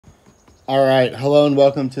All right, hello and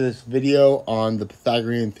welcome to this video on the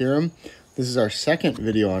Pythagorean theorem. This is our second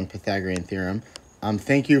video on Pythagorean theorem.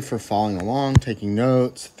 Thank you for following along, taking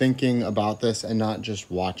notes, thinking about this, and not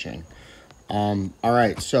just watching. All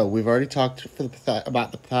right, so we've already talked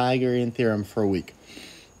about the Pythagorean theorem for a week.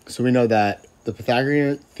 So we know that the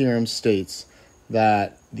Pythagorean theorem states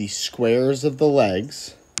that the squares of the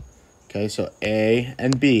legs, okay, so A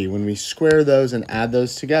and B, when we square those and add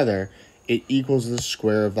those together, it equals the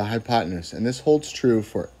square of the hypotenuse. And this holds true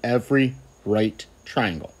for every right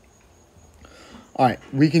triangle. All right,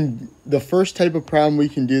 the first type of problem we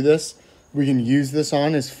can use this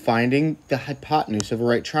on is finding the hypotenuse of a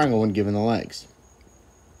right triangle when given the legs.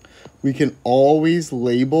 We can always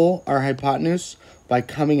label our hypotenuse by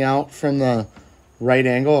coming out from the right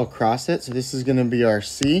angle across it. So this is going to be our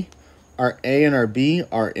C. Our A and our B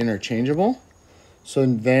are interchangeable. So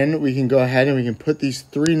then we can go ahead and we can put these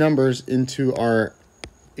three numbers into our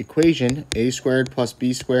equation. A squared plus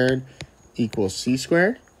B squared equals C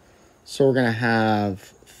squared. So we're going to have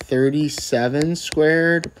 37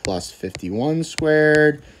 squared plus 51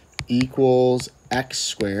 squared equals X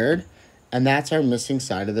squared. And that's our missing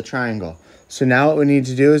side of the triangle. So now what we need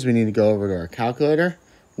to do is we need to go over to our calculator.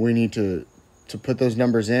 We need to put those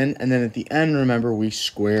numbers in. And then at the end, remember, we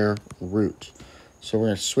square root. So we're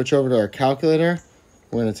going to switch over to our calculator.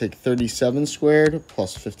 We're going to take 37 squared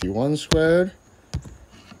plus 51 squared.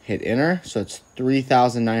 Hit enter. So it's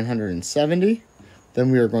 3,970.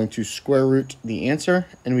 Then we are going to square root the answer,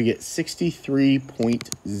 and we get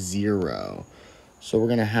 63.0. So we're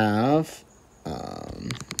going to have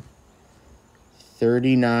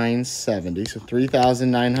 3970. So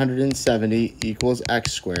 3,970 equals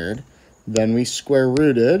X squared. Then we square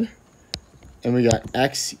rooted, and we got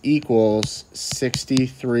X equals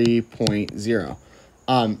 63.0.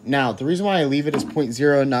 Now, the reason why I leave it as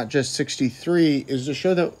 0.0 and not just 63 is to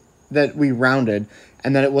show that we rounded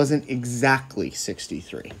and that it wasn't exactly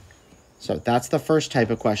 63. So that's the first type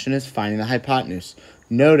of question, is finding the hypotenuse.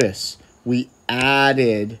 Notice we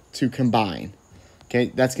added to combine.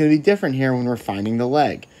 Okay, that's going to be different here when we're finding the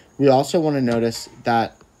leg. We also want to notice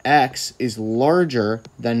that X is larger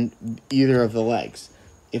than either of the legs.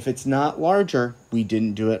 If it's not larger, we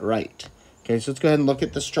didn't do it right. Okay, so let's go ahead and look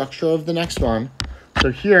at the structure of the next one. So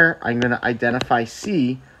here, I'm going to identify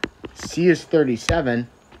C. C is 37.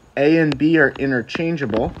 A and B are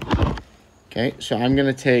interchangeable. Okay, so I'm going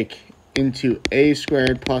to take into A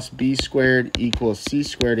squared plus B squared equals C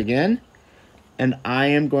squared again. And I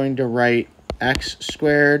am going to write X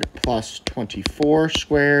squared plus 24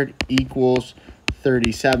 squared equals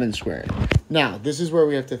 37 squared. Now, this is where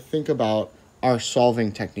we have to think about our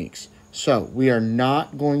solving techniques. So we are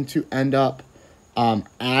not going to end up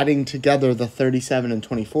adding together the 37 and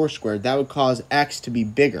 24 squared. That would cause X to be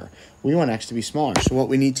bigger. We want X to be smaller. So what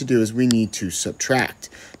we need to do is we need to subtract.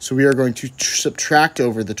 So we are going to subtract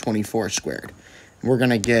over the 24 squared. We're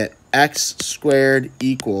going to get X squared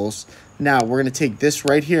equals, now we're going to take this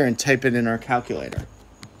right here and type it in our calculator.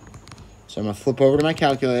 So I'm going to flip over to my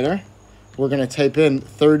calculator. We're going to type in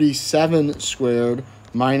 37 squared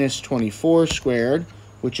minus 24 squared,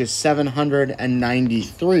 which is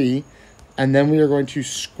 793. And then we are going to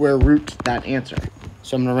square root that answer.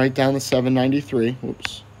 So I'm going to write down the 793.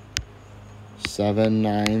 Whoops.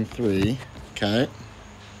 793. Okay.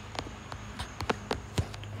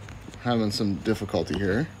 Having some difficulty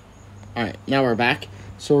here. All right, now we're back.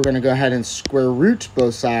 So we're going to go ahead and square root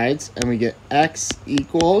both sides, and we get X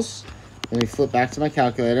equals, let me flip back to my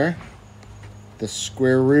calculator. The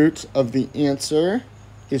square root of the answer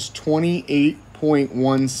is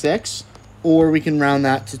 28.16. Or we can round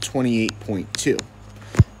that to 28.2.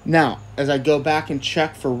 Now, as I go back and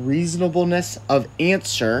check for reasonableness of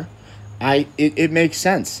answer, it makes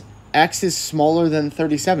sense. X is smaller than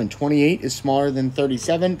 37. 28 is smaller than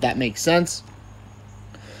 37. That makes sense.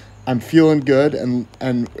 I'm feeling good, and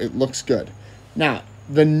it looks good. Now,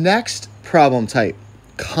 the next problem type,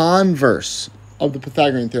 converse of the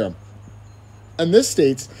Pythagorean theorem. And this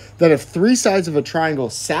states that if three sides of a triangle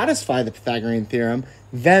satisfy the Pythagorean theorem,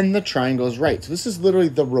 then the triangle is right. So this is literally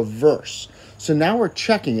the reverse. So now we're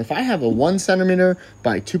checking. If I have a 1 centimeter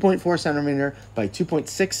by 2.4 centimeter by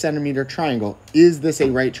 2.6 centimeter triangle, is this a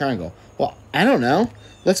right triangle? Well, I don't know.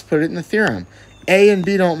 Let's put it in the theorem. A and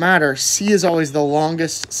B don't matter. C is always the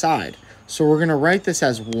longest side. So we're going to write this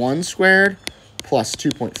as 1 squared plus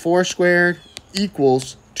 2.4 squared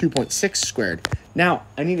equals 2.6 squared. Now,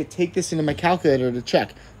 I need to take this into my calculator to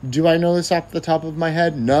check. Do I know this off the top of my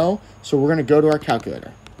head? No. So we're going to go to our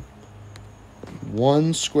calculator.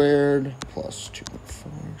 1 squared plus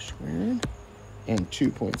 2.4 squared and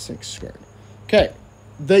 2.6 squared. Okay,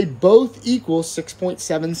 they both equal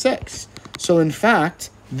 6.76. So in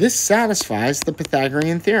fact, this satisfies the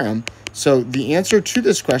Pythagorean theorem. So the answer to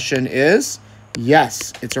this question is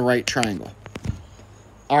yes, it's a right triangle.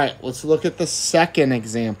 All right, let's look at the second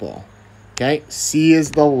example. Okay, C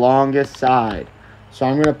is the longest side. So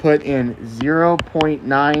I'm going to put in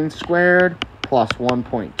 0.9 squared plus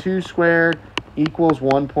 1.2 squared equals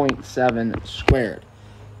 1.7 squared.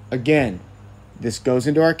 Again, this goes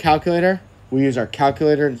into our calculator. We use our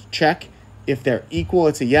calculator to check. If they're equal,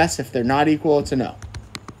 it's a yes. If they're not equal, it's a no.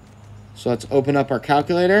 So let's open up our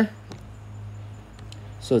calculator.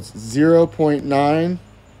 So it's 0.9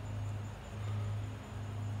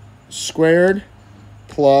 squared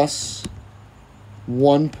plus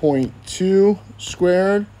 1.2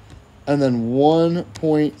 squared and then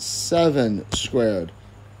 1.7 squared.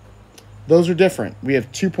 Those are different. We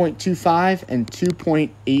have 2.25 and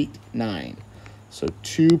 2.89. So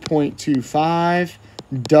 2.25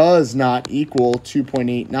 does not equal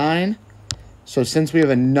 2.89. So since we have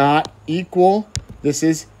a not equal, this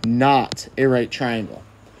is not a right triangle.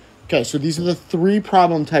 Okay, so these are the three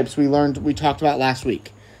problem types we talked about last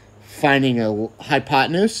week. Finding a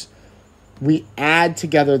hypotenuse, we add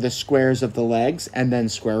together the squares of the legs and then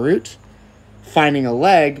square root. Finding a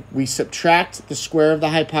leg, we subtract the square of the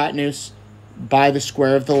hypotenuse by the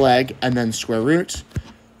square of the leg and then square root.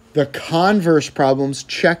 The converse problems,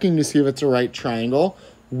 checking to see if it's a right triangle,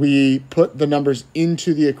 we put the numbers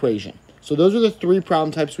into the equation. So those are the three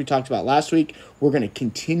problem types we talked about last week. We're going to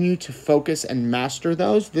continue to focus and master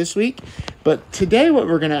those this week. But today what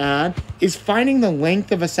we're going to add is finding the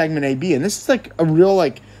length of a segment AB. And this is like a real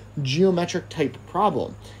geometric type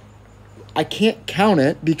problem. I can't count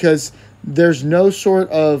it because there's no sort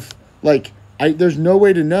of there's no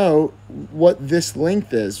way to know what this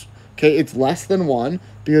length is. Okay, it's less than 1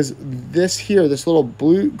 because this here, this little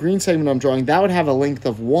green segment I'm drawing, that would have a length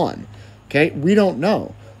of 1. Okay, we don't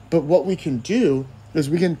know. But what we can do is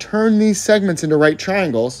we can turn these segments into right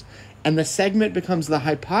triangles, and the segment becomes the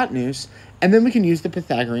hypotenuse, and then we can use the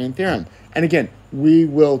Pythagorean theorem. And again, we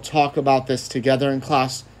will talk about this together in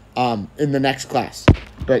class, in the next class.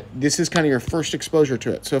 But this is kind of your first exposure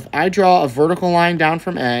to it. So if I draw a vertical line down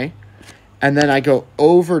from A, and then I go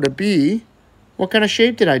over to B, what kind of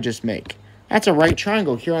shape did I just make? That's a right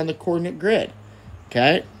triangle here on the coordinate grid.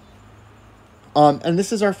 Okay? And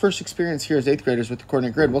this is our first experience here as 8th graders with the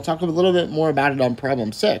coordinate grid. We'll talk a little bit more about it on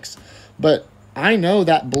problem 6. But I know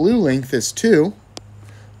that blue length is 2.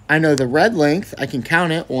 I know the red length. I can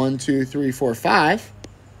count it. 1, 2, 3, 4, 5.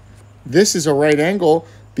 This is a right angle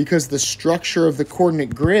because the structure of the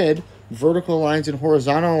coordinate grid, vertical lines and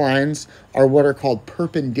horizontal lines, are what are called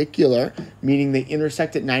perpendicular, meaning they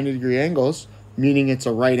intersect at 90-degree angles, meaning it's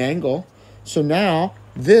a right angle. So now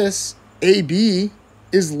this AB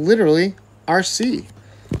is literally our C.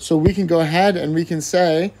 So we can go ahead and we can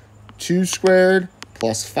say 2 squared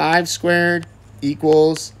plus 5 squared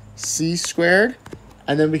equals C squared.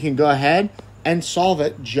 And then we can go ahead and solve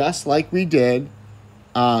it just like we did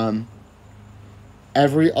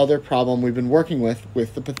every other problem we've been working with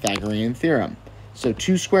the Pythagorean theorem. So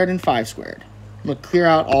 2 squared and 5 squared. I'm going to clear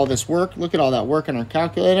out all this work. Look at all that work in our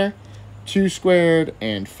calculator. 2 squared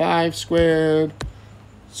and 5 squared.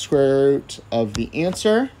 Square root of the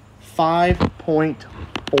answer,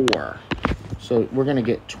 5.4. So we're going to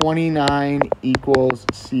get 29 equals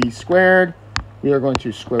C squared. We are going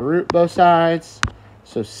to square root both sides.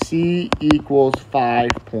 So C equals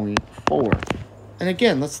 5.4. And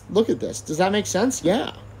again, let's look at this. Does that make sense?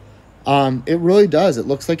 Yeah. It really does. It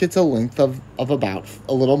looks like it's a length of about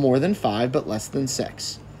a little more than 5, but less than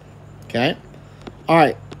 6. Okay? All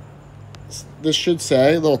right. This should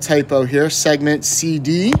say, a little typo here, segment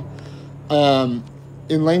CD. In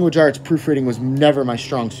language arts, proofreading was never my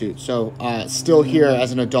strong suit. So still here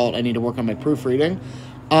as an adult, I need to work on my proofreading.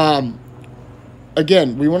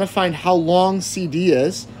 Again, we want to find how long CD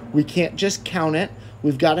is. We can't just count it.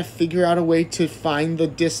 We've got to figure out a way to find the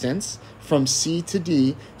distance from C to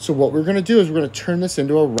D. So what we're going to do is we're going to turn this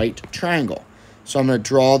into a right triangle. So I'm going to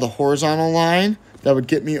draw the horizontal line that would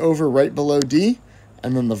get me over right below D,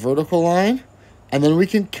 and then the vertical line, and then we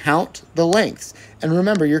can count the lengths. And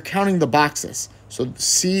remember, you're counting the boxes. So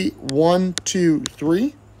C, 1, 2,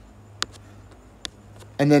 3.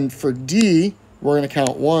 And then for D, we're going to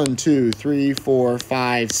count 1, 2, 3, 4,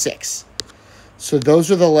 5, 6. So those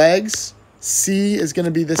are the legs. C is going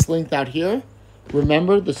to be this length out here.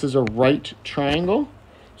 Remember, this is a right triangle.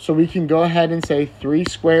 So we can go ahead and say 3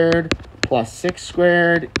 squared plus 6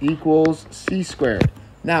 squared equals C squared.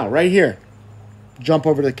 Now, right here, jump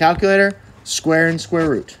over to the calculator, square and square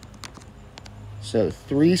root. So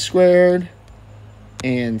 3 squared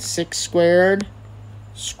and 6 squared.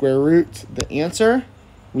 square root the answer,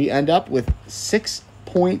 we end up with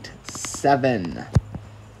 6.7.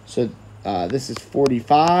 So this is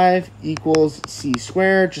 45 equals c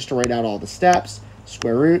squared, just to write out all the steps.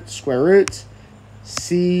 Square root,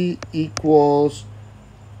 c equals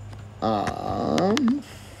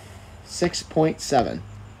 6.7.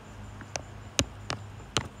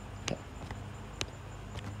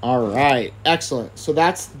 All right, excellent. So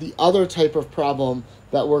that's the other type of problem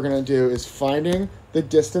that we're going to do, is finding the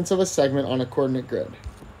distance of a segment on a coordinate grid.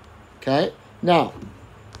 Okay, now,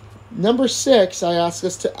 number 6, I asked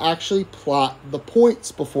us to actually plot the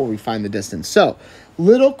points before we find the distance. So,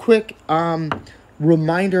 little quick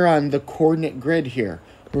reminder on the coordinate grid here.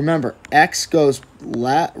 Remember, x goes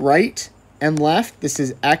right and left. This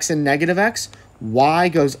is x and negative x. Y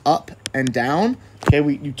goes up and down. Okay,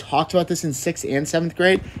 you talked about this in 6th and 7th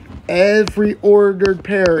grade. Every ordered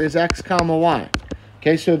pair is x comma y.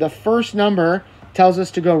 Okay, so the first number tells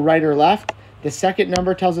us to go right or left. The second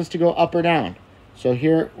number tells us to go up or down. So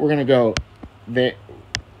here we're going to go there.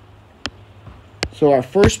 So our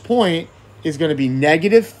first point is going to be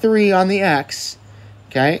 -3 on the x.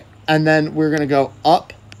 Okay, and then we're going to go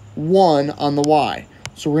up 1 on the y.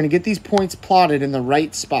 So we're going to get these points plotted in the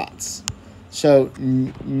right spots. So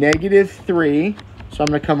 -3. So I'm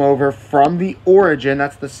going to come over from the origin,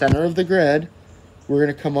 that's the center of the grid. We're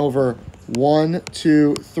going to come over 1,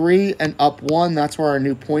 2, 3, and up 1. That's where our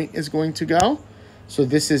new point is going to go. So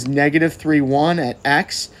this is -3, 1 at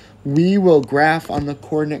x. We will graph on the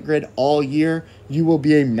coordinate grid all year. You will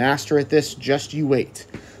be a master at this. Just you wait.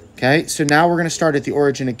 Okay, so now we're going to start at the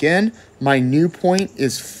origin again. My new point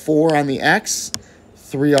is 4 on the x,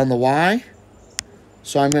 3 on the y.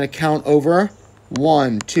 So I'm going to count over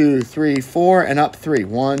 1, 2, 3, 4, and up 3.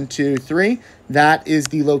 1, 2, 3. That is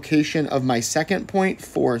the location of my second point,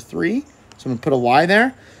 4, 3. So I'm going to put a y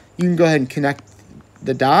there. You can go ahead and connect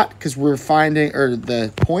the dot because we're finding, or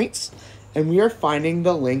the points, and we are finding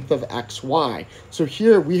the length of x, y. So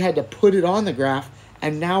here we had to put it on the graph,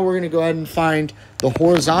 and now we're going to go ahead and find the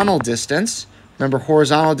horizontal distance. Remember,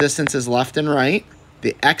 horizontal distance is left and right,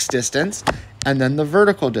 the x distance, and then the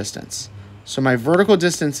vertical distance. So my vertical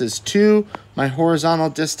distance is 2. My horizontal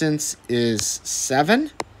distance is 7.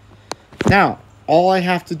 Now, all I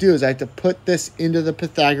have to do is I have to put this into the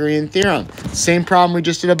Pythagorean theorem. Same problem we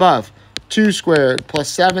just did above. 2 squared plus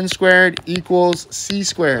 7 squared equals c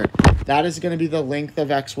squared. That is going to be the length of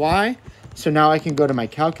xy. So now I can go to my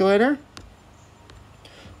calculator.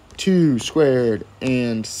 2 squared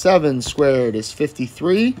and 7 squared is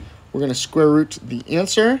 53. We're going to square root the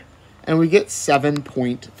answer, and we get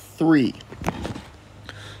 7.3.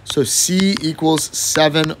 So c equals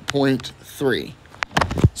 7.3.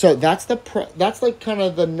 So that's like kind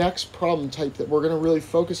of the next problem type that we're going to really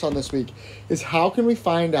focus on this week, is how can we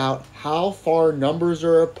find out how far numbers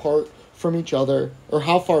are apart from each other, or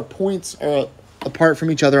how far points are apart from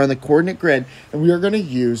each other on the coordinate grid, and we are going to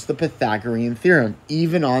use the Pythagorean theorem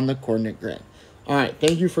even on the coordinate grid. All right,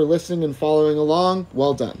 thank you for listening and following along.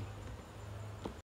 Well done.